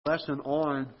Lesson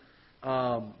on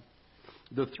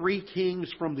the three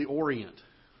kings from the Orient.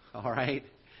 All right?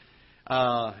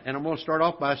 And I'm going to start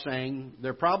off by saying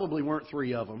there probably weren't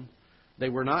three of them. They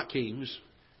were not kings,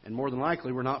 and more than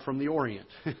likely were not from the Orient.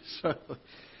 So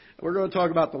we're going to talk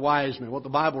about the wise men, what the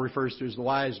Bible refers to as the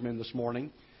wise men this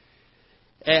morning.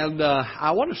 And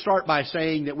I want to start by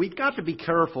saying that we've got to be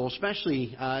careful,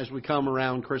 especially as we come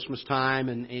around Christmas time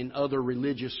and other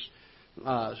religious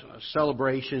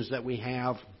celebrations that we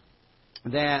have,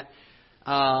 that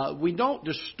we don't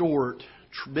distort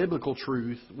biblical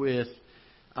truth with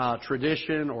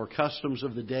tradition or customs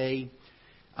of the day.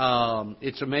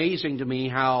 It's amazing to me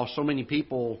how so many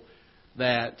people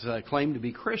that claim to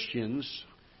be Christians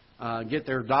get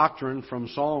their doctrine from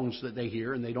songs that they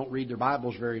hear, and they don't read their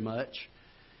Bibles very much.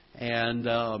 And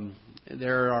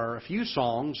there are a few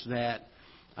songs that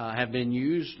have been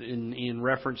used in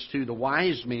reference to the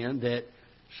wise men that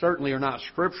certainly are not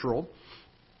scriptural,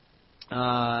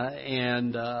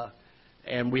 and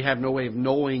we have no way of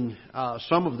knowing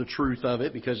some of the truth of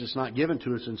it because it's not given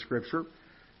to us in Scripture.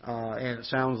 And it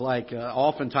sounds like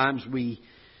oftentimes we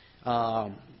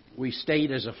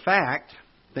state as a fact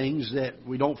things that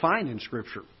we don't find in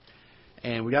Scripture.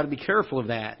 And we've got to be careful of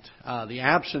that. The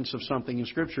absence of something in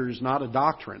Scripture is not a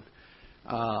doctrine.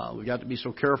 We've got to be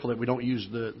so careful that we don't use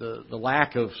the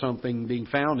lack of something being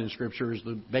found in Scripture as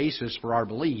the basis for our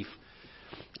belief.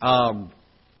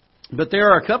 But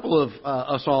there are a couple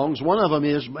of songs. One of them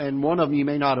is, and one of them you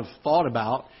may not have thought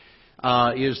about,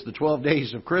 is the 12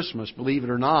 Days of Christmas, believe it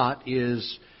or not,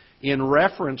 is in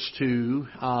reference to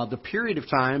the period of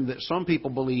time that some people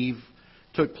believe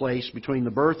took place between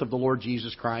the birth of the Lord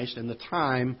Jesus Christ and the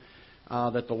time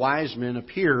that the wise men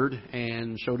appeared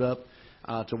and showed up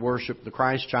to worship the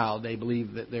Christ child. They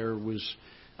believe that there was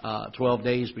 12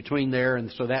 days between there.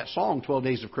 And so that song, 12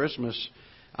 Days of Christmas,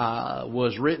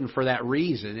 was written for that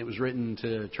reason. It was written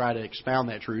to try to expound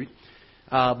that truth.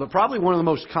 But probably one of the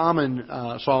most common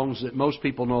songs that most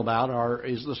people know about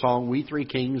is the song We Three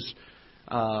Kings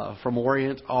from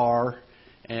Orient Are.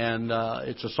 And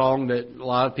it's a song that a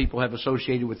lot of people have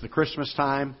associated with the Christmas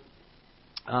time.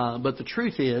 But the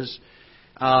truth is,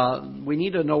 we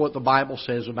need to know what the Bible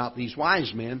says about these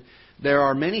wise men. There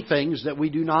are many things that we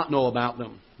do not know about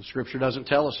them. The Scripture doesn't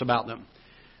tell us about them.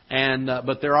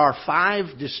 But there are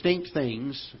 5 distinct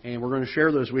things, and we're going to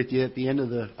share those with you at the end of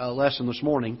the lesson this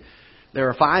morning. There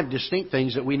are 5 distinct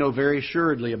things that we know very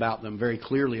assuredly about them, very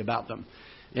clearly about them.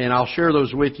 And I'll share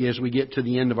those with you as we get to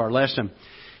the end of our lesson.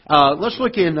 Let's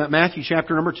look in Matthew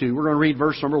chapter number 2. We're going to read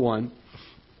verse number 1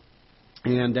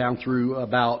 and down through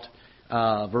about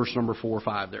verse number 4 or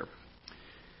 5 there.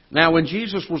 Now when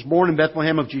Jesus was born in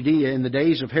Bethlehem of Judea in the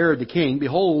days of Herod the king,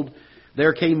 behold,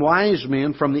 there came wise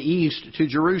men from the east to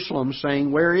Jerusalem,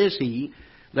 saying, Where is he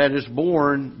that is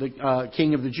born the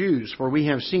King of the Jews? For we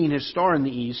have seen his star in the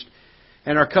east,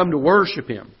 and are come to worship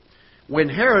him. When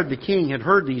Herod the king had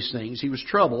heard these things, he was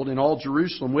troubled, and all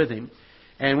Jerusalem with him.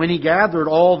 And when he gathered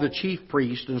all the chief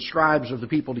priests and scribes of the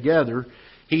people together,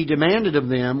 he demanded of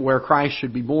them where Christ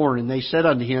should be born. And they said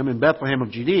unto him, In Bethlehem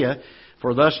of Judea,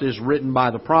 for thus it is written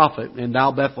by the prophet, And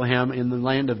thou, Bethlehem, in the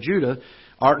land of Judah,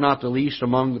 art not the least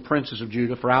among the princes of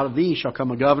Judah, for out of thee shall come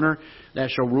a governor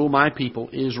that shall rule my people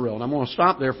Israel. And I'm going to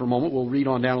stop there for a moment. We'll read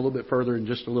on down a little bit further in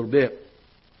just a little bit.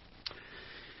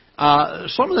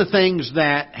 Some of the things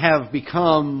that have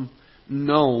become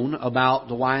known about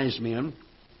the wise men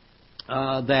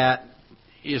that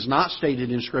is not stated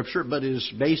in Scripture, but is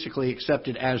basically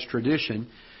accepted as tradition,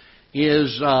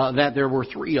 is that there were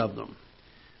 3 of them.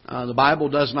 The Bible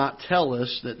does not tell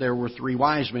us that there were 3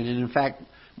 wise men. And in fact,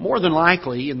 more than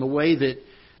likely, in the way that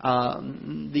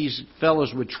these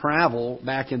fellows would travel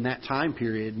back in that time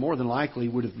period, more than likely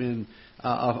would have been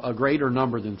a greater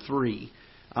number than 3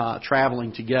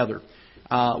 traveling together.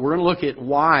 We're going to look at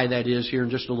why that is here in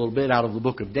just a little bit out of the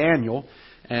book of Daniel,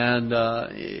 and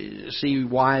see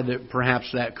why that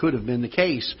perhaps that could have been the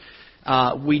case.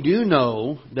 We do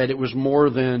know that it was more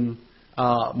than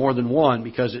one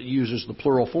because it uses the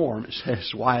plural form. It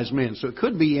says wise men. So it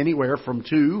could be anywhere from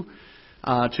 2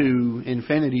 to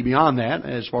infinity beyond that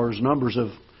as far as numbers of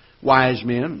wise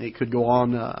men. It could go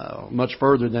on much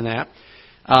further than that.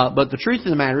 But the truth of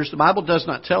the matter is the Bible does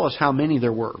not tell us how many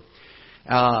there were.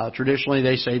 Traditionally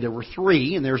they say there were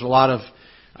 3, and there's a lot of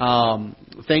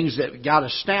things that got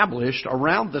established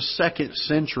around the 2nd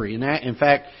century. And that, in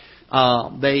fact,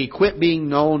 they quit being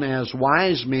known as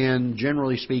wise men,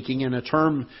 generally speaking, and a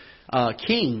term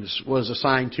kings was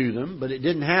assigned to them. But it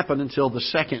didn't happen until the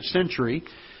 2nd century.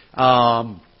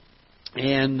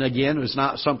 And again, it was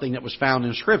not something that was found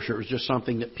in Scripture. It was just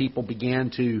something that people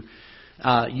began to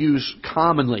use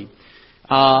commonly.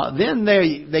 Then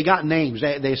they got names.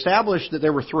 They established that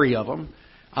there were three of them.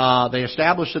 They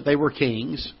established that they were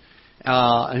kings.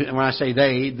 And when I say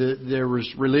there was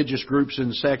religious groups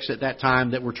and sects at that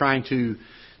time that were trying to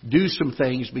do some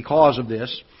things because of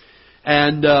this.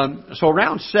 And so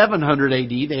around 700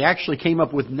 AD, they actually came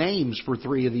up with names for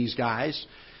three of these guys.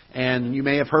 And you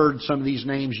may have heard some of these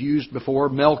names used before: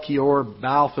 Melchior,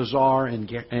 Balthazar,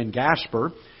 and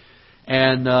Gaspar.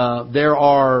 And there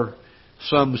are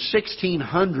some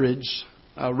 1600s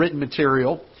written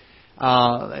material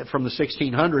from the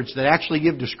 1600s that actually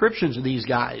give descriptions of these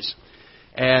guys.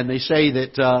 And they say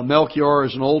that Melchior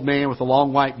is an old man with a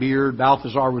long white beard,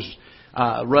 Balthazar was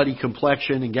ruddy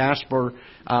complexion, and Gaspar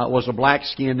was a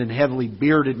black-skinned and heavily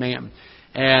bearded man.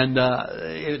 And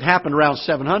it happened around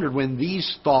 700 when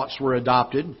these thoughts were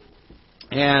adopted.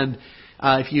 And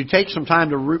if you take some time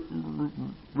to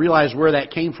realize where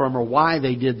that came from or why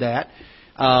they did that,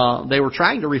 they were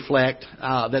trying to reflect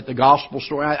that the gospel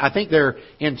story, I think their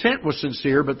intent was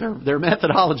sincere, but their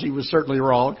methodology was certainly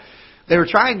wrong. They were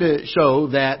trying to show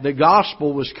that the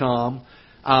gospel was come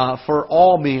for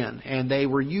all men, and they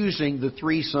were using the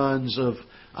three sons of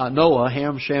Noah,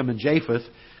 Ham, Shem, and Japheth,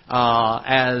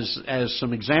 as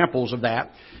some examples of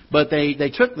that. But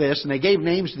they took this and they gave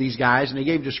names to these guys and they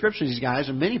gave descriptions of these guys,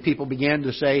 and many people began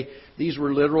to say these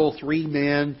were literal three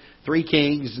men, three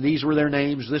kings. These were their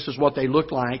names. This is what they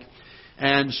looked like,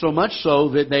 and so much so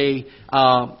that they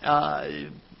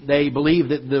believe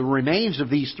that the remains of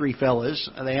these three fellas,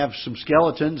 they have some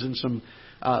skeletons and some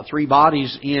three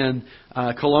bodies in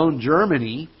Cologne,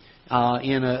 Germany,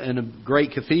 in a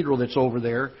great cathedral that's over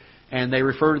there, and they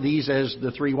refer to these as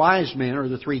the three wise men or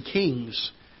the three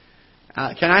kings.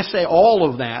 Can I say all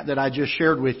of that I just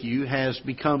shared with you has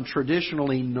become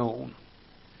traditionally known,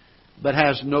 but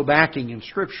has no backing in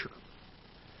Scripture?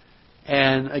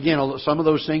 And again, some of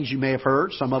those things you may have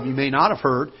heard, some of you may not have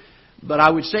heard, but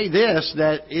I would say this,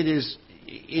 that it is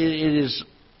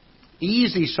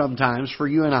easy sometimes for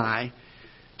you and I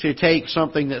to take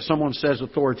something that someone says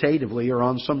authoritatively or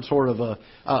on some sort of a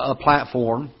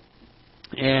platform,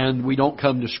 and we don't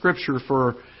come to Scripture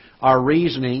for our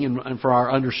reasoning and for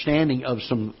our understanding of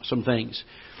some things.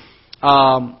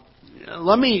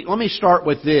 Let me start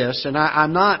with this, and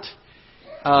I'm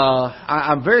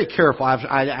very careful.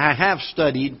 I have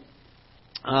studied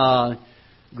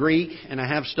Greek, and I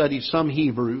have studied some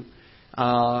Hebrew.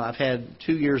 I've had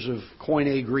 2 years of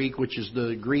Koine Greek, which is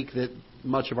the Greek that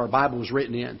much of our Bible was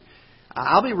written in.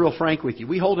 I'll be real frank with you.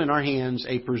 We hold in our hands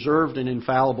a preserved and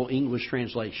infallible English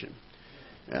translation.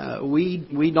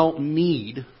 We don't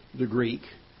need the Greek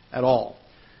at all.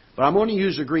 But I'm going to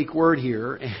use a Greek word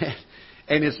here,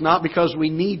 and it's not because we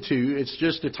need to. It's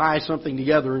just to tie something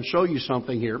together and show you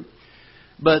something here.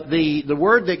 But the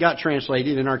word that got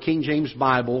translated in our King James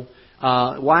Bible,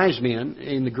 wise men,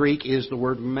 in the Greek is the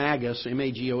word magos,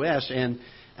 M-A-G-O-S. And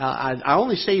I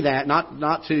only say that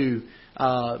not to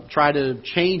try to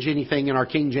change anything in our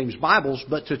King James Bibles,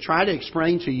 but to try to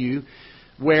explain to you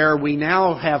where we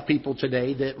now have people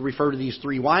today that refer to these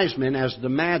three wise men as the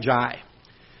Magi.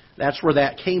 That's where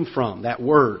that came from, that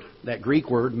word, that Greek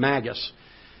word, magos.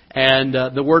 And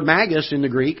the word magos in the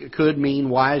Greek could mean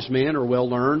wise men or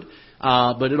well-learned,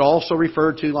 but it also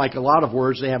referred to, like a lot of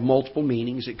words, they have multiple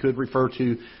meanings. It could refer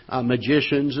to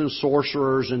magicians and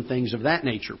sorcerers and things of that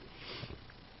nature.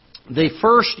 The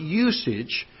first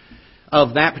usage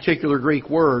of that particular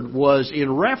Greek word was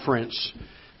in reference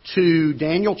to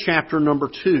Daniel chapter number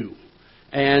 2.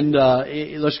 And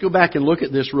let's go back and look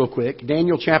at this real quick.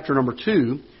 Daniel chapter number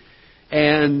 2.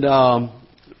 And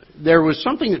there was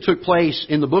something that took place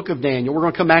in the book of Daniel. We're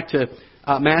going to come back to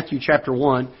Matthew chapter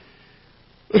 1.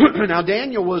 Now,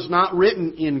 Daniel was not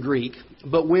written in Greek,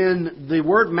 but when the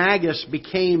word magos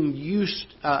became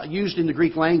used in the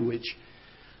Greek language,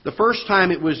 the first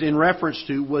time it was in reference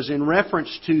to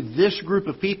this group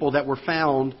of people that were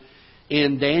found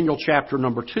in Daniel chapter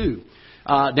number 2.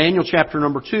 Daniel chapter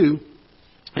number 2,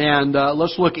 and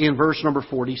let's look in verse number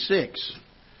 46.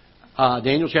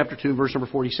 Daniel chapter 2, verse number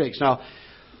 46. Now,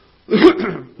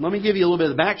 let me give you a little bit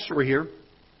of the backstory here.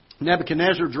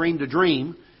 Nebuchadnezzar dreamed a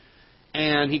dream,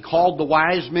 and he called the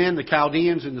wise men, the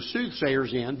Chaldeans, and the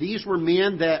soothsayers in. These were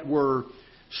men that were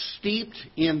steeped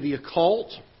in the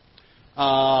occult.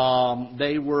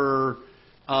 They were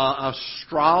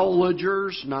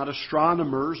astrologers, not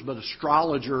astronomers, but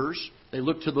astrologers. They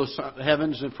looked to the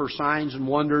heavens and for signs and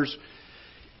wonders,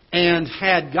 and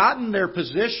had gotten their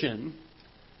position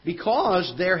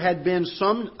because there had been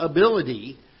some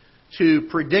ability to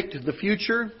predict the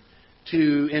future,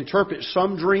 to interpret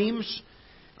some dreams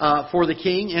for the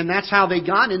king, and that's how they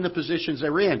got in the positions they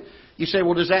were in. You say,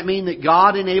 well, does that mean that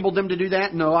God enabled them to do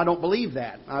that? No, I don't believe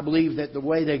that. I believe that the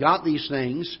way they got these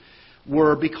things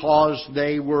were because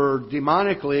they were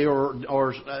demonically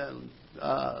or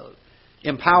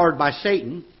empowered by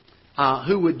Satan,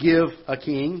 who would give a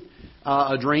king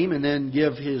a dream and then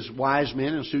give his wise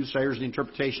men and soothsayers the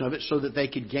interpretation of it so that they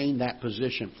could gain that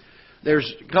position.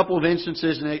 There's a couple of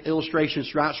instances and illustrations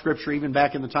throughout Scripture, even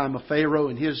back in the time of Pharaoh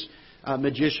and his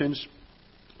magicians,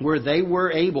 where they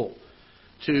were able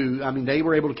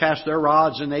to cast their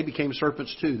rods and they became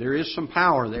serpents too. There is some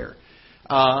power there.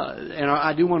 And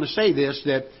I do want to say this,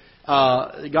 that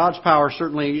God's power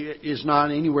certainly is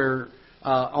not anywhere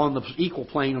on the equal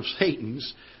plane of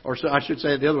Satan's. Or so I should say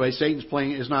it the other way, Satan's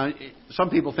plane is not...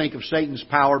 Some people think of Satan's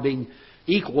power being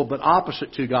equal but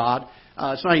opposite to God.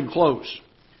 It's not even close.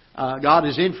 God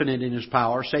is infinite in His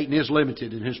power. Satan is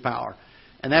limited in his power.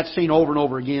 And that's seen over and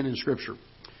over again in Scripture.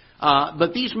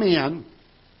 But these men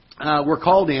were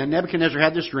called in. Nebuchadnezzar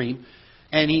had this dream.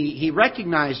 And he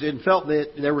recognized it and felt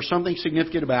that there was something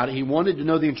significant about it. He wanted to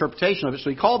know the interpretation of it. So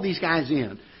he called these guys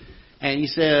in. And he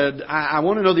said, I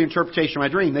want to know the interpretation of my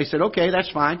dream. They said, okay,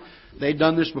 that's fine. They'd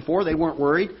done this before. They weren't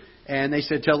worried. And they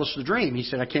said, tell us the dream. He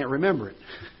said, I can't remember it.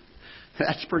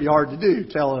 That's pretty hard to do.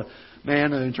 Tell a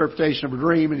man an interpretation of a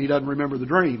dream and he doesn't remember the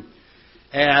dream.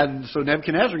 And so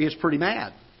Nebuchadnezzar gets pretty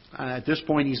mad. At this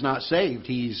point, he's not saved.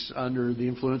 He's under the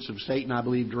influence of Satan, I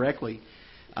believe, directly.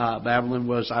 Babylon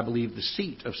was, I believe, the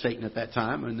seat of Satan at that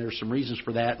time. And there's some reasons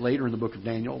for that later in the book of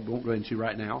Daniel. We won't go into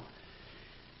right now.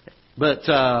 But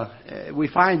we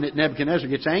find that Nebuchadnezzar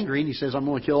gets angry and he says, I'm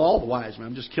going to kill all the wise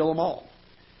men. Just kill them all.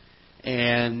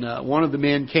 And one of the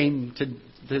men came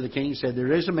to the king and said,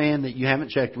 there is a man that you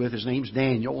haven't checked with. His name's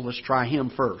Daniel. Let's try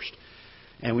him first.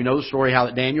 And we know the story how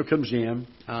that Daniel comes in.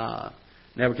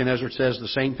 Nebuchadnezzar says the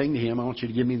same thing to him. I want you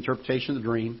to give me an interpretation of the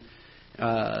dream.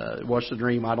 What's the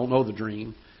dream? I don't know the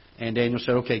dream. And Daniel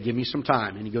said, okay, give me some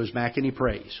time. And he goes back and he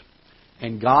prays.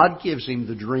 And God gives him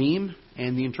the dream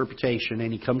and the interpretation.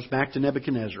 And he comes back to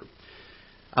Nebuchadnezzar.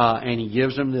 And he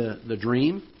gives him the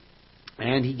dream.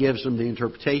 And he gives him the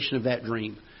interpretation of that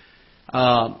dream.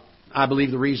 I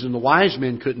believe the reason the wise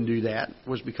men couldn't do that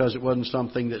was because it wasn't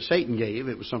something that Satan gave.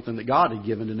 It was something that God had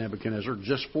given to Nebuchadnezzar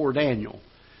just for Daniel.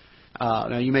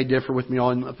 Now, you may differ with me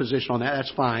on a position on that.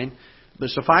 That's fine. But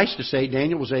suffice to say,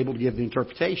 Daniel was able to give the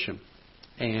interpretation.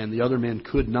 And the other men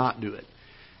could not do it.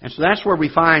 And so that's where we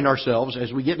find ourselves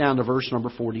as we get down to verse number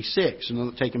 46.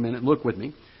 And take a minute and look with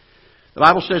me. The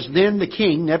Bible says, Then the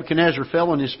king, Nebuchadnezzar, fell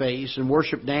on his face and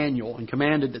worshipped Daniel and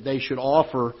commanded that they should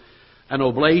offer an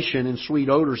oblation and sweet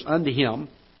odors unto him.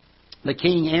 The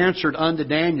king answered unto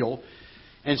Daniel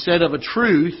and said, Of a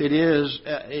truth it is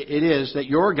that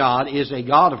your God is a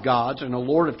God of gods and a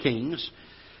Lord of kings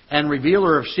and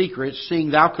revealer of secrets,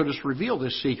 seeing thou couldst reveal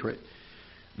this secret.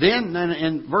 Then,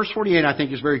 and verse 48 I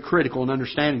think is very critical in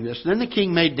understanding this. Then the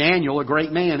king made Daniel a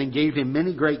great man and gave him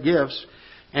many great gifts.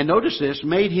 And notice this,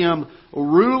 made him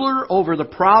ruler over the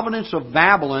province of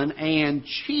Babylon and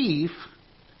chief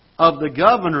of the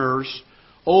governors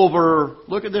over,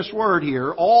 look at this word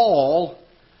here, all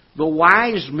the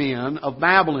wise men of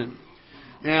Babylon.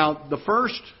 Now, the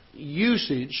first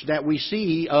usage that we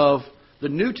see of the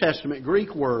New Testament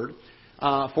Greek word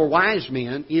for wise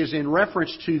men is in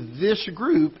reference to this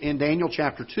group in Daniel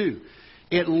chapter 2.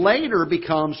 It later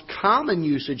becomes common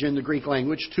usage in the Greek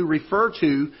language to refer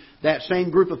to that same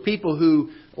group of people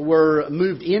who were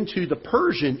moved into the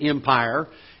Persian Empire.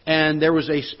 And there was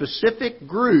a specific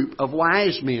group of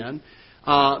wise men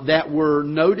that were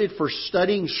noted for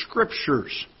studying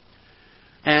Scriptures.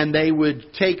 And they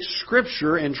would take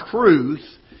Scripture and truth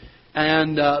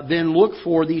and then look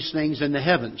for these things in the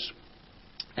heavens.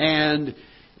 And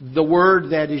the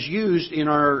word that is used in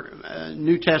our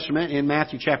New Testament in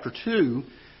Matthew chapter 2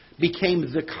 became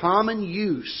the common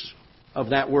use of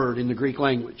that word in the Greek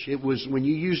language. It was, when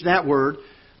you used that word,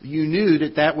 you knew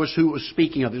that that was who it was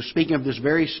speaking of. It was speaking of this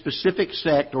very specific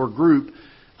sect or group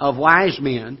of wise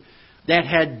men that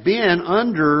had been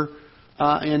under,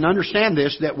 and understand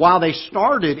this, that while they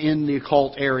started in the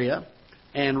occult area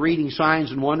and reading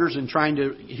signs and wonders and trying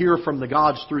to hear from the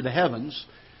gods through the heavens,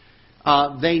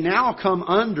 they now come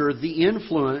under the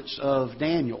influence of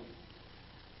Daniel.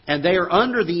 And they are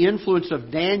under the influence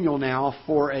of Daniel now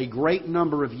for a great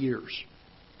number of years.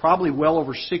 Probably well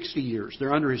over 60 years.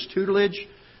 They're under his tutelage,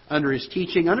 under his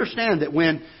teaching. Understand that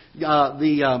when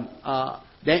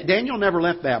Daniel never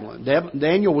left Babylon.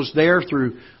 Daniel was there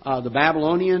through the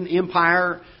Babylonian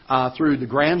Empire, through the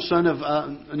grandson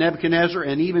of Nebuchadnezzar,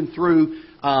 and even through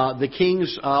the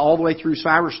kings all the way through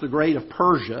Cyrus the Great of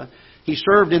Persia. He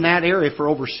served in that area for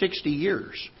over 60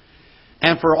 years.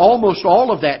 And for almost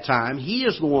all of that time, he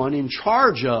is the one in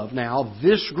charge of now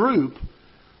this group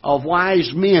of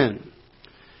wise men.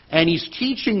 And he's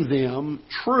teaching them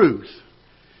truth.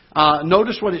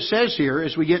 Notice what it says here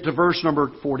as we get to verse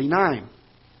number 49.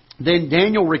 Then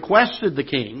Daniel requested the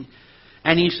king,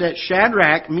 and he set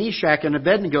Shadrach, Meshach, and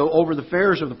Abednego over the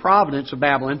affairs of the province of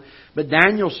Babylon, but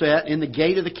Daniel sat in the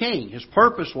gate of the king. His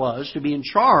purpose was to be in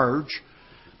charge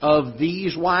of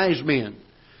these wise men.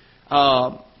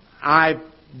 I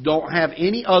don't have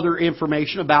any other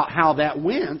information about how that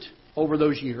went over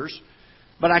those years,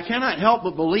 but I cannot help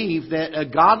but believe that a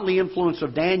godly influence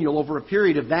of Daniel over a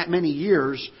period of that many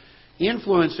years,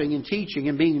 influencing and teaching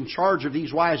and being in charge of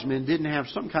these wise men, didn't have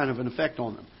some kind of an effect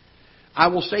on them. I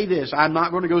will say this, I'm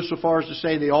not going to go so far as to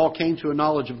say they all came to a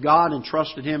knowledge of God and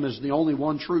trusted Him as the only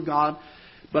one true God,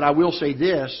 but I will say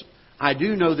this, I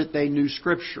do know that they knew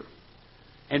Scripture.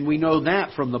 And we know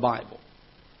that from the Bible.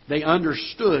 They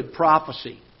understood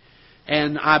prophecy.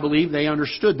 And I believe they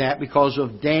understood that because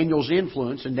of Daniel's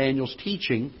influence and Daniel's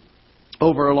teaching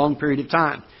over a long period of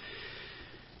time.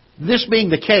 This being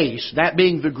the case, that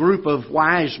being the group of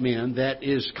wise men that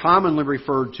is commonly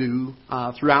referred to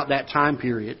throughout that time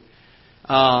period,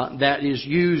 that is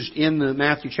used in the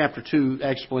Matthew chapter 2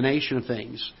 explanation of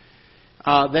things,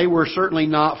 they were certainly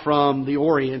not from the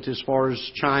Orient as far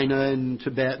as China and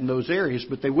Tibet and those areas,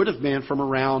 but they would have been from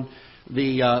around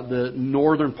the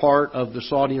northern part of the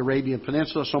Saudi Arabian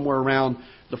Peninsula, somewhere around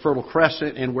the Fertile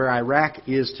Crescent and where Iraq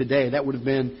is today. That would have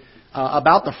been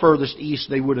about the furthest east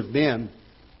they would have been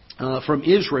from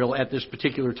Israel at this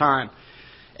particular time.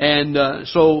 And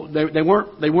so they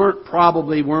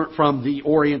probably weren't from the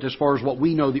Orient as far as what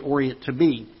we know the Orient to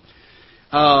be.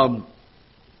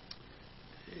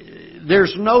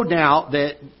 There's no doubt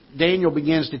that Daniel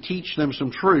begins to teach them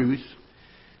some truth,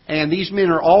 and these men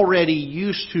are already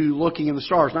used to looking in the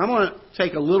stars. Now I'm going to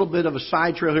take a little bit of a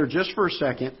side trail here just for a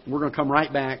second. We're going to come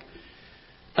right back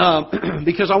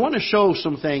because I want to show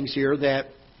some things here that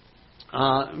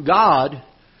God,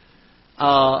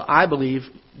 I believe,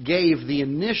 gave the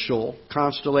initial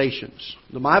constellations.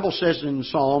 The Bible says in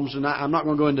Psalms, and I'm not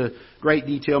going to go into great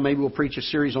detail, maybe we'll preach a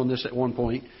series on this at one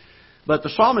point, but the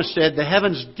psalmist said, the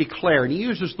heavens declare, and he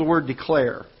uses the word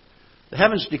declare. The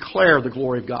heavens declare the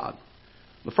glory of God.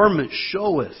 The firmament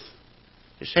showeth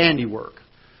His handiwork.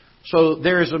 So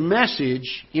there is a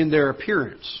message in their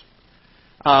appearance.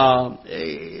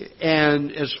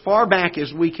 And as far back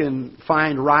as we can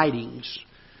find writings,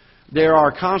 there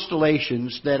are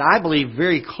constellations that I believe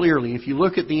very clearly, if you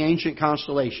look at the ancient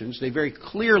constellations, they very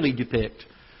clearly depict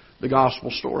the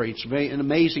gospel story. It's an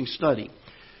amazing study.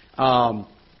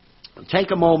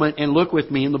 Take a moment and look with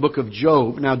me in the book of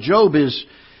Job. Now, Job is,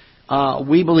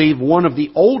 we believe, one of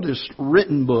the oldest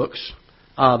written books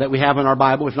that we have in our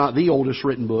Bible, if not the oldest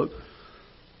written book.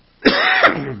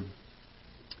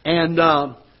 And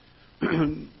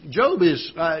Job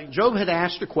had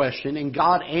asked a question, and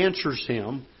God answers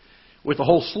him with a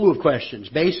whole slew of questions,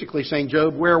 basically saying,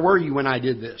 Job, where were you when I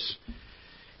did this?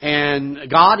 And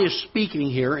God is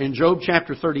speaking here in Job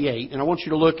chapter 38, and I want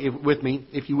you to look with me,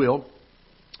 if you will.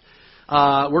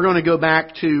 We're going to go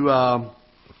back to,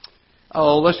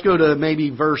 let's go to maybe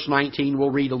verse 19.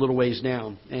 We'll read a little ways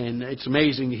down. And it's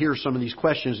amazing to hear some of these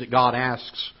questions that God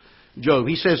asks Job.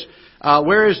 He says,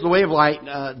 where is the way of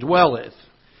light dwelleth?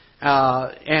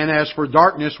 And as for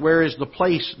darkness, where is the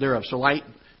place thereof? So light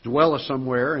dwelleth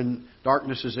somewhere, and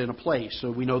darkness is in a place.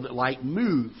 So we know that light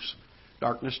moves.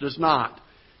 Darkness does not.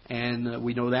 And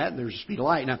we know that. There's the speed of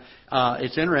light. Now,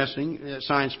 it's interesting that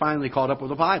science finally caught up with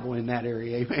the Bible in that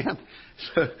area. Amen.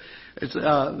 So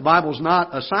the Bible is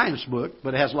not a science book,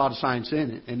 but it has a lot of science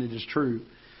in it, and it is true.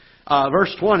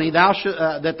 Verse 20,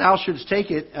 that thou shouldest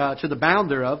take it to the bound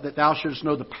thereof, that thou shouldest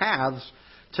know the paths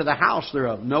to the house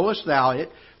thereof. Knowest thou it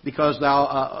because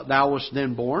thou wast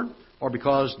then born, or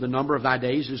because the number of thy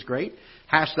days is great?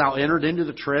 Hast thou entered into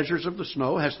the treasures of the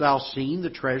snow? Hast thou seen the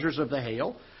treasures of the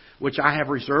hail, which I have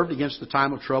reserved against the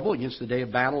time of trouble, against the day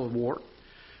of battle and war?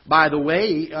 By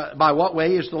what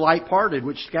way is the light parted,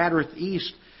 which scattereth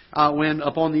east when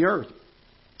upon the earth?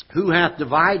 Who hath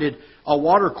divided a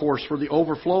watercourse for the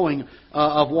overflowing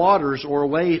of waters, or a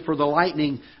way for the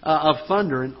lightning of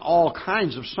thunder? And all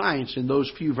kinds of science in those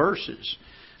few verses.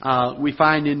 We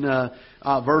find in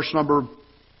verse number...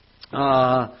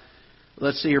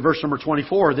 let's see here, verse number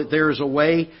 24, that there is a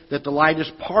way that the light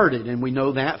is parted, and we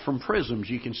know that from prisms.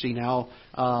 You can see now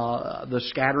the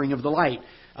scattering of the light.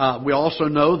 We also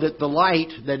know that the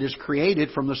light that is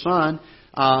created from the sun,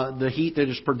 the heat that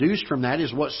is produced from that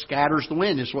is what scatters the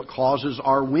wind. It's what causes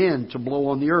our wind to blow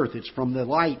on the earth. It's from the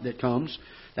light that comes.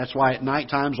 That's why at night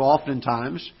times,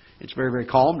 oftentimes, it's very, very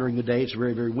calm. During the day, it's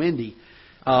very, very windy.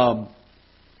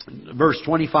 Verse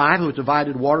 25, who has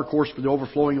divided watercourse for the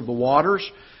overflowing of the waters,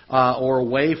 or a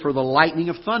way for the lightning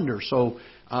of thunder. So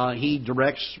He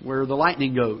directs where the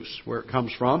lightning goes, where it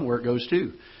comes from, where it goes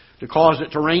to cause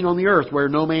it to rain on the earth where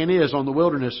no man is, on the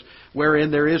wilderness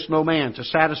wherein there is no man, to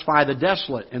satisfy the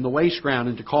desolate and the waste ground,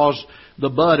 and to cause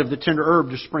the bud of the tender herb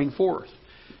to spring forth.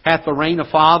 Hath the rain a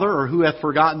father, or who hath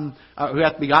begotten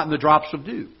the drops of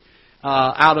dew?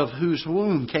 Out of whose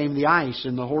womb came the ice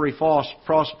and the hoary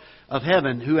frost of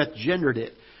heaven? Who hath gendered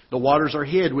it? The waters are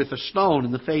hid with a stone,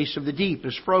 and the face of the deep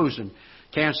is frozen.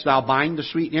 Canst thou bind the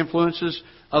sweet influences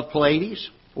of Pleiades?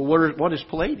 Well, what is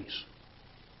Pleiades?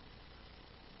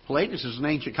 Pleiades is an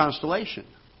ancient constellation.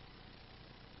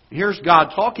 Here's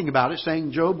God talking about it,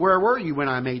 saying, Job, where were you when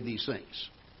I made these things?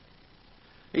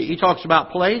 He talks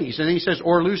about Pleiades, and then he says,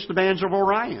 or loose the bands of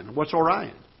Orion. What's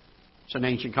Orion? It's an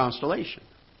ancient constellation.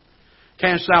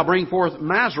 Canst thou bring forth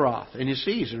Mazzaroth in his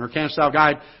season, or canst thou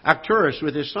guide Arcturus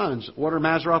with his sons? What are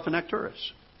Mazzaroth and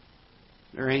Arcturus?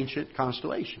 They're ancient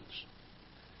constellations.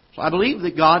 So I believe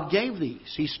that God gave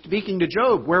these. He's speaking to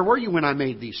Job. Where were you when I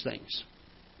made these things?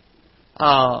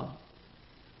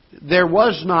 There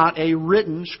was not a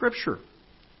written Scripture.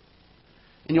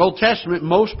 In the Old Testament,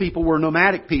 most people were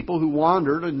nomadic people who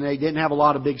wandered, and they didn't have a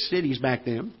lot of big cities back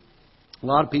then. A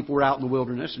lot of people were out in the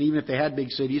wilderness, and even if they had big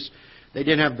cities, they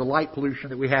didn't have the light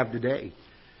pollution that we have today.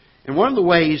 And one of the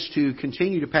ways to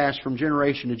continue to pass from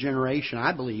generation to generation,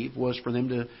 I believe, was for them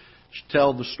to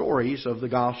tell the stories of the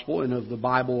gospel and of the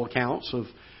Bible accounts of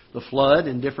the flood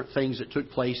and different things that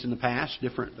took place in the past,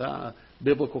 different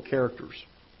biblical characters.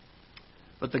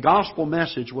 But the gospel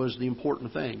message was the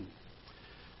important thing.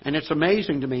 And it's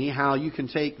amazing to me how you can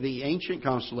take the ancient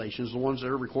constellations, the ones that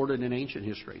are recorded in ancient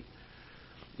history.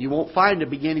 You won't find the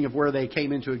beginning of where they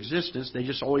came into existence. They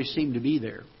just always seem to be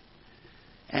there.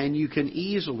 And you can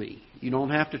easily, you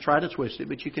don't have to try to twist it,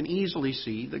 but you can easily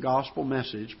see the gospel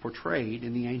message portrayed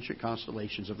in the ancient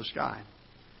constellations of the sky.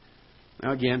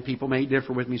 Now again, people may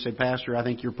differ with me, say, Pastor, I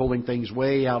think you're pulling things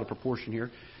way out of proportion here.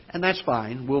 And that's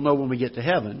fine. We'll know when we get to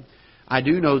heaven. I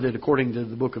do know that according to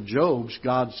the book of Job,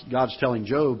 God's telling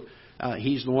Job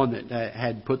He's the one that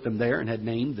had put them there and had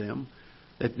named them,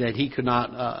 that he could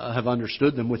not have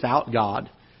understood them without God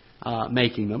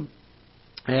making them.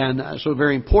 And so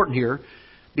very important here,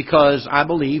 because I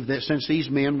believe that since these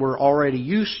men were already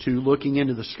used to looking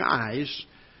into the skies,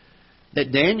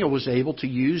 that Daniel was able to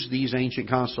use these ancient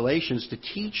constellations to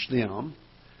teach them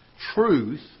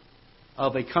truth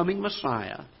of a coming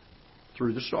Messiah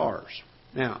through the stars.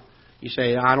 Now, you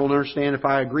say, I don't understand if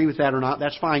I agree with that or not.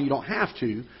 That's fine. You don't have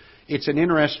to. It's an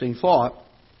interesting thought.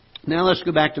 Now let's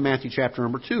go back to Matthew chapter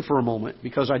number 2 for a moment,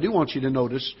 because I do want you to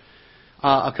notice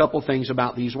a couple things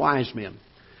about these wise men.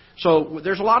 So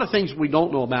there's a lot of things we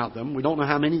don't know about them. We don't know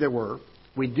how many there were.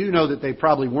 We do know that they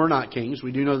probably were not kings.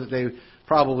 We do know that they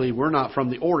probably were not from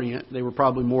the Orient. They were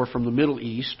probably more from the Middle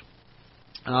East.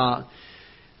 But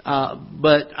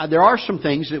there are some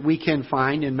things that we can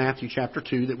find in Matthew chapter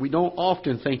 2 that we don't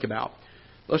often think about.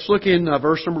 Let's look in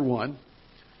verse number 1.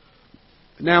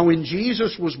 Now when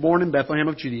Jesus was born in Bethlehem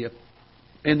of Judea,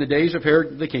 in the days of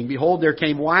Herod the king, behold, there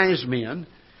came wise men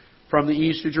from the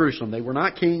east to Jerusalem. They were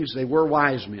not kings, they were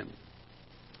wise men,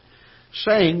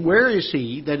 saying, Where is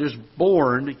he that is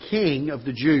born King of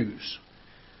the Jews?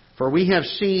 For we have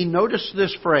seen, notice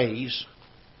this phrase,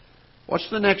 what's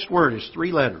the next word? It's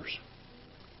 3 letters.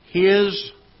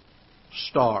 His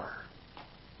star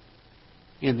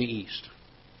in the east.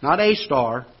 Not a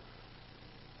star,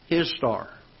 his star.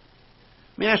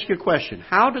 Let me ask you a question.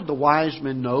 How did the wise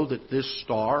men know that this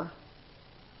star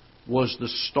was the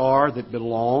star that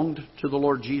belonged to the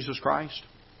Lord Jesus Christ?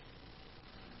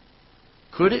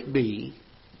 Could it be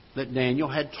that Daniel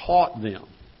had taught them?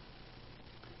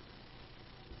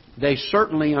 They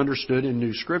certainly understood and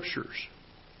knew Scriptures.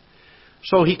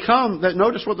 So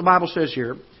notice what the Bible says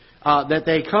here, that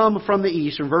they come from the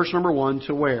east in verse number 1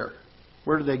 to where?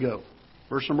 Where did they go?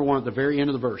 Verse number 1 at the very end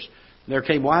of the verse. There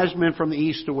came wise men from the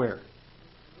east to where?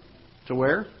 To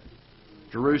where?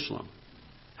 Jerusalem.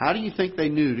 How do you think they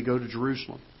knew to go to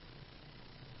Jerusalem?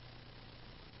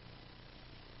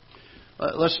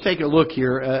 Let's take a look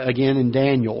here again in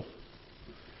Daniel,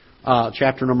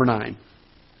 chapter number 9.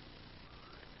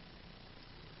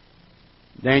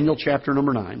 Daniel chapter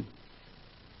number 9.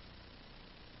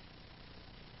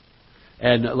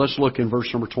 And let's look in verse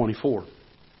number 24.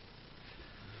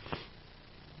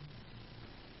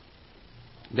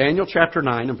 Daniel chapter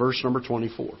 9 and verse number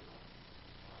 24.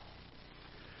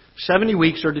 70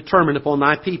 weeks are determined upon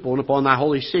thy people and upon thy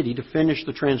holy city to finish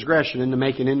the transgression and to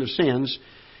make an end of sins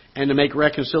and to make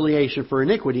reconciliation for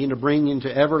iniquity, and to bring into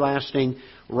everlasting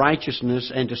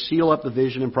righteousness, and to seal up the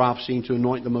vision and prophecy, and to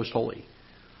anoint the most holy.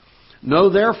 Know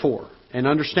therefore, and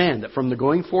understand that from the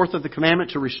going forth of the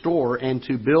commandment to restore and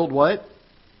to build what?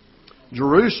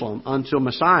 Jerusalem until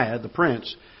Messiah, the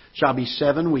Prince, shall be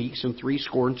 7 weeks and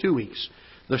 62 weeks.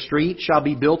 The street shall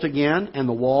be built again, and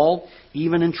the wall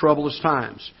even in troublous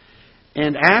times.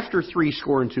 And after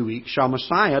 62 weeks shall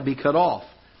Messiah be cut off,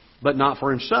 but not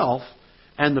for himself.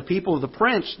 And the people of the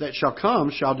Prince that shall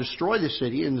come shall destroy the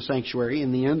city and the sanctuary,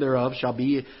 and the end thereof shall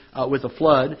be with a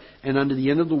flood, and unto the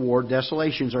end of the war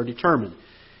desolations are determined.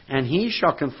 And he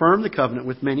shall confirm the covenant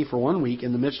with many for 1 week.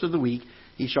 In the midst of the week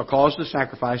he shall cause the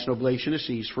sacrifice and oblation to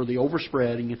cease, for the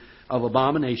overspreading of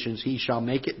abominations he shall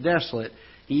make it desolate,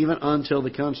 even until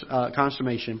the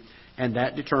consummation, and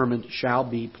that determined shall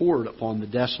be poured upon the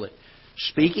desolate.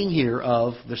 Speaking here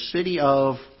of the city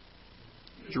of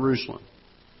Jerusalem.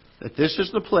 That this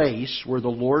is the place where the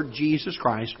Lord Jesus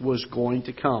Christ was going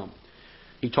to come.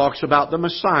 He talks about the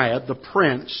Messiah, the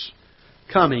Prince,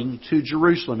 coming to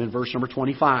Jerusalem in verse number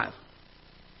 25.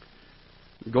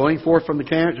 Going forth from the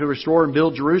camp to restore and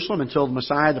build Jerusalem until the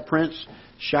Messiah, the Prince,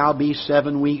 shall be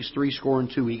 7 weeks,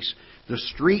 62 weeks. The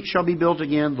street shall be built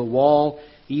again, the wall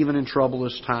even in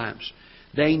troublous times.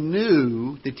 They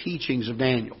knew the teachings of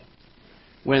Daniel.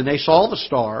 When they saw the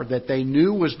star that they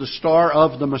knew was the star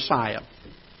of the Messiah,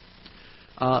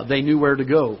 they knew where to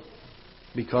go,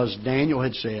 because Daniel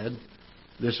had said,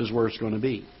 this is where it's going to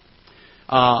be.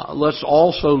 Let's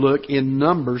also look in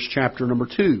Numbers chapter number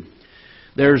 2.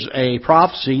 There's a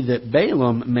prophecy that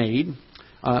Balaam made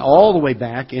all the way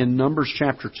back in Numbers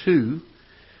chapter 2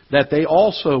 that they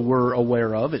also were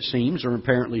aware of, it seems, or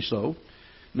apparently so.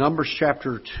 Numbers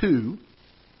chapter 2,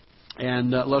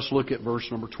 and let's look at verse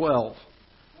number 12.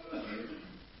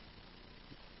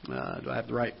 Do I have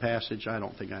the right passage? I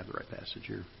don't think I have the right passage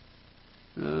here.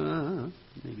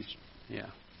 Maybe, yeah.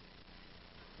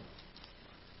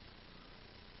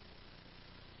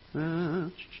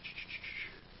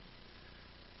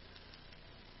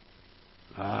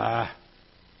 I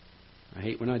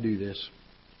hate when I do this.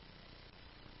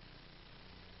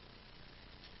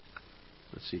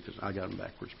 Let's see, because I got them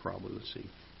backwards probably. Let's see.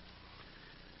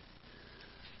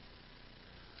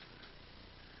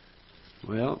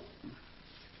 Well,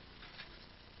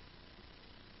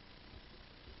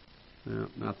 no,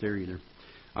 not there either.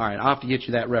 All right, I'll have to get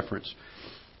you that reference.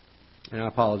 And I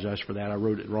apologize for that. I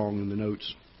wrote it wrong in the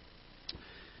notes.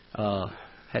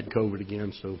 Had COVID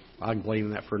again, so I can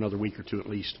blame that for another week or two at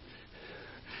least.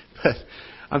 But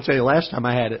I'm telling you, last time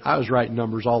I had it, I was writing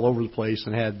numbers all over the place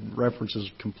and had references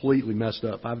completely messed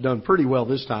up. I've done pretty well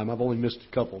this time. I've only missed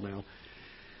a couple now.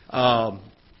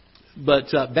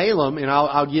 But Balaam, and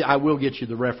I will get you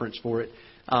the reference for it.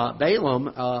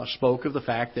 Balaam spoke of the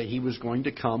fact that he was going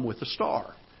to come with a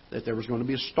star, that there was going to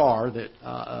be a star that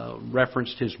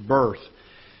referenced his birth.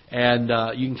 And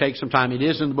you can take some time. It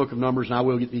is in the book of Numbers, and I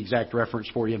will get the exact reference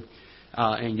for you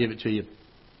and give it to you.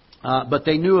 But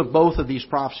they knew of both of these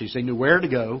prophecies. They knew where to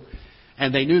go,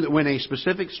 and they knew that when a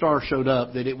specific star showed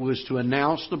up, that it was to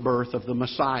announce the birth of the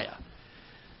Messiah.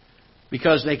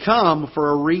 Because they come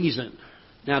for a reason.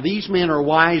 Now, these men are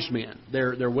wise men.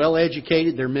 They're well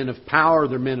educated. They're men of power.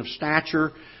 They're men of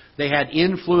stature. They had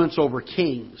influence over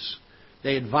kings.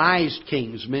 They advised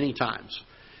kings many times.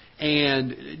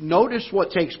 And notice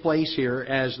what takes place here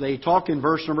as they talk in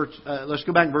verse number... let's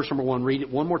go back to verse number 1. Read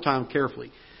it one more time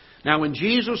carefully. Now, when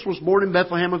Jesus was born in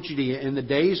Bethlehem of Judea in the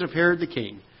days of Herod the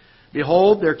king,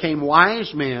 behold, there came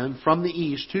wise men from the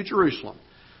east to Jerusalem,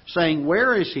 saying,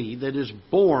 where is he that is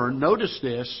born, notice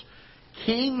this,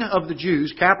 King of the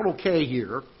Jews, capital K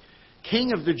here,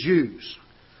 King of the Jews?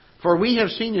 For we have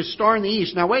seen his star in the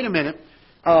east. Now, wait a minute.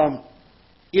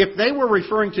 If they were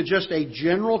referring to just a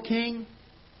general king,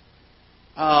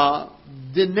 the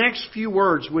next few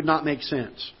words would not make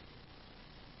sense.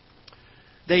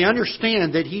 They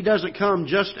understand that he doesn't come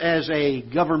just as a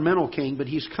governmental king, but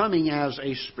he's coming as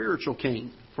a spiritual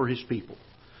king for his people.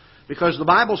 Because the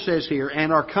Bible says here,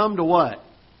 and are come to what?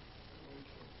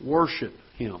 Worship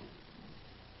him.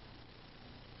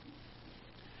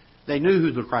 They knew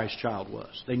who the Christ child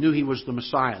was. They knew he was the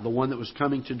Messiah, the one that was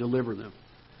coming to deliver them.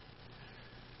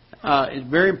 It's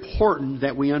very important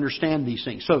that we understand these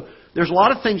things. So there's a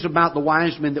lot of things about the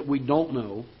wise men that we don't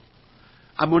know.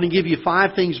 I'm going to give you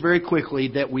 5 things very quickly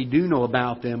that we do know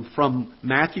about them from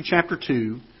Matthew chapter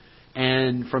 2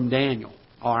 and from Daniel.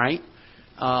 All right?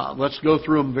 Let's go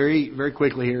through them very, very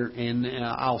quickly here, and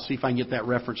I'll see if I can get that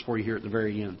reference for you here at the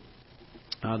very end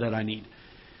that I need.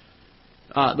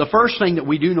 The first thing that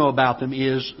we do know about them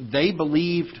is they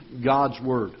believed God's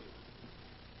Word.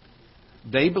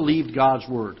 They believed God's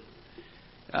Word.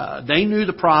 They knew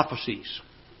the prophecies.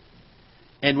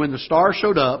 And when the star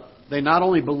showed up, they not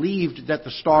only believed that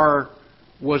the star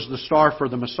was the star for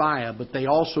the Messiah, but they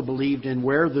also believed in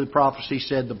where the prophecy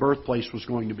said the birthplace was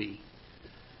going to be.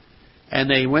 And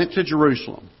they went to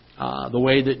Jerusalem, the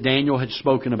way that Daniel had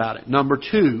spoken about it. Number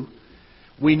two,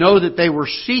 we know that they were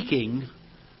seeking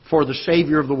for the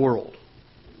Savior of the world.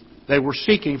 They were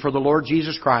seeking for the Lord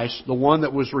Jesus Christ, the one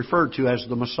that was referred to as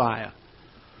the Messiah.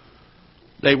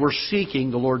 They were seeking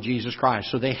the Lord Jesus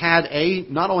Christ. So they had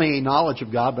not only a knowledge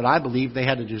of God, but I believe they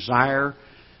had a desire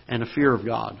and a fear of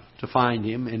God to find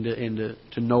Him and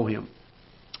to know Him.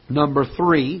 Number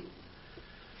three,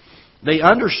 they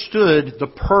understood the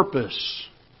purpose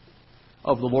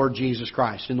of the Lord Jesus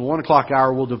Christ. In the 1 o'clock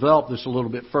hour, we'll develop this a little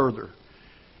bit further.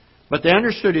 But they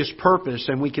understood His purpose,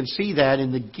 and we can see that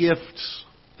in the gifts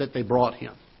that they brought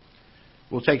Him.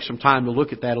 We'll take some time to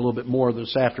look at that a little bit more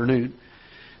this afternoon.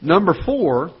 Number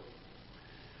four,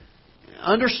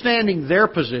 understanding their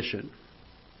position.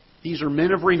 These are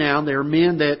men of renown. They are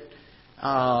men that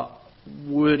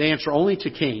would answer only to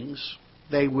kings.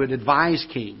 They would advise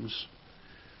kings.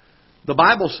 The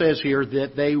Bible says here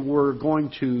that they were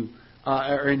going to,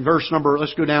 in verse number,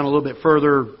 let's go down a little bit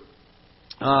further.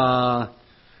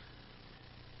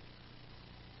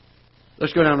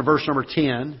 Let's go down to verse number 10.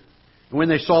 And when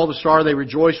they saw the star, they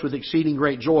rejoiced with exceeding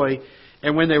great joy.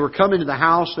 And when they were come into the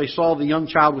house, they saw the young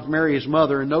child with Mary his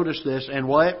mother. And notice this, and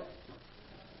what?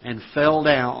 And fell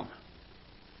down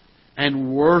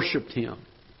and worshipped Him.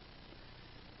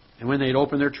 And when they had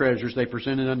opened their treasures, they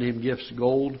presented unto Him gifts,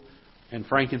 gold and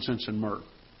frankincense and myrrh.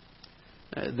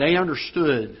 They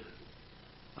understood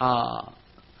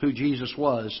who Jesus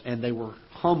was, and they were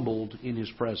humbled in His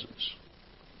presence.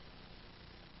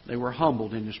 They were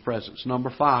humbled in His presence.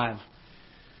 Number five,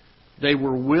 they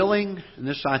were willing, and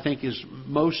this I think is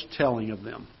most telling of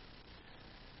them,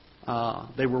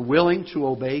 they were willing to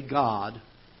obey God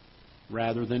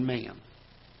rather than man.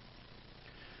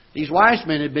 These wise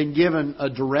men had been given a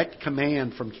direct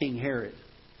command from King Herod.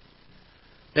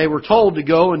 They were told to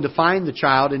go and to find the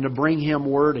child and to bring him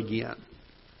word again.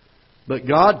 But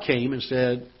God came and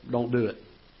said, don't do it.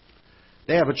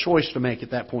 They have a choice to make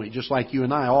at that point, just like you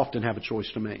and I often have a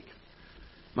choice to make.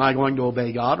 Am I going to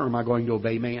obey God or am I going to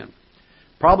obey man?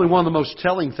 Probably one of the most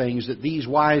telling things that these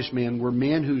wise men were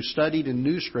men who studied and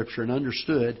knew Scripture and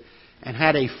understood and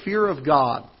had a fear of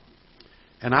God.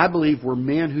 And I believe were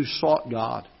men who sought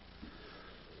God.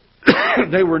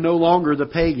 They were no longer the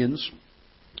pagans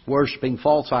worshiping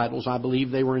false idols. I believe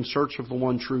they were in search of the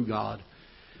one true God.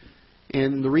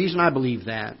 And the reason I believe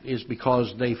that is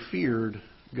because they feared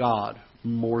God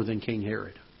more than King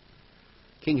Herod.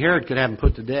 King Herod could have him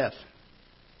put to death.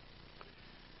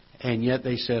 And yet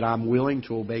they said, I'm willing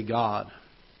to obey God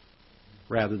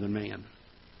rather than man.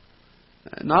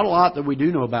 Not a lot that we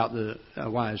do know about the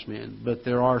wise men, but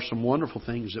there are some wonderful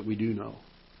things that we do know.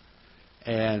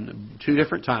 And two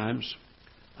different times,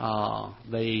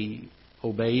 they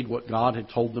obeyed what God had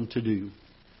told them to do.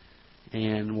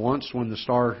 And once when the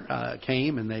star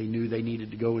came and they knew they needed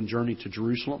to go and journey to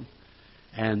Jerusalem.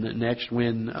 And the next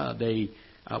when they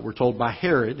were told by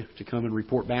Herod to come and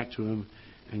report back to him.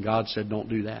 And God said, don't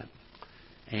do that.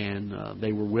 And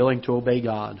they were willing to obey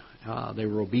God. They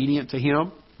were obedient to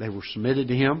Him. They were submitted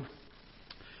to Him.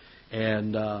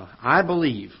 And I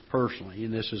believe, personally,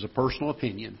 and this is a personal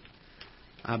opinion,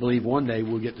 I believe one day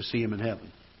we'll get to see Him in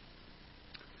heaven.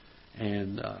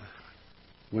 And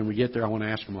when we get there, I want to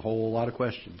ask Him a whole lot of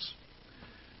questions.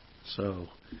 So,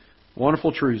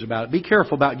 wonderful truths about it. Be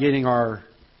careful about getting our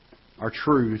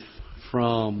truth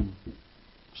from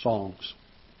songs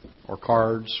or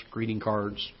cards, greeting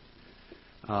cards.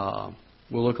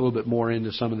 We'll look a little bit more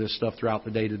into some of this stuff throughout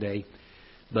the day today.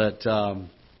 But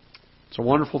it's a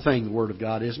wonderful thing, the Word of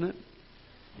God, isn't it?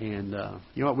 And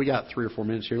you know what? We got 3 or 4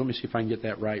 minutes here. Let me see if I can get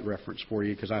that right reference for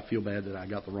you, because I feel bad that I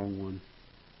got the wrong one.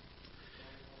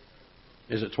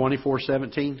 Is it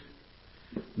 24:17?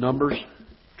 Numbers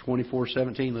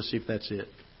 24:17. Let's see if that's it.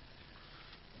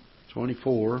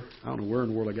 24. I don't know where in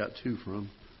the world I got 2 from.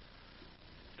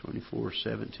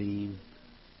 24:17.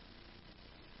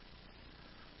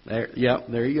 There, yep,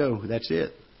 there you go. That's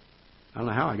it. I don't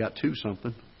know how I got 2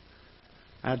 something.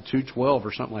 I had 2:12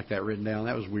 or something like that written down.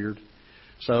 That was weird.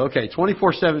 So, okay,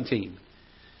 24:17.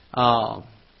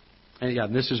 And yeah,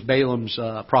 this is Balaam's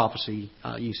prophecy.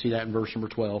 You see that in verse number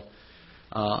 12.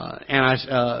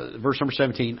 Verse number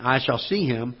 17, I shall see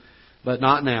him, but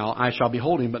not now. I shall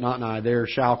behold him, but not nigh. There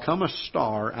shall come a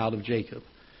star out of Jacob,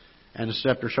 and a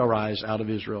scepter shall rise out of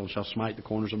Israel, and shall smite the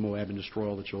corners of Moab, and destroy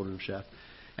all the children of Sheth.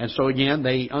 And so again,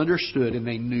 they understood and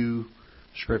they knew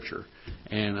Scripture.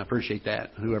 And I appreciate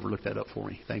that, whoever looked that up for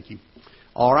me. Thank you.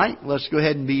 All right, let's go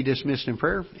ahead and be dismissed in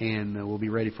prayer, and we'll be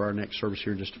ready for our next service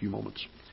here in just a few moments.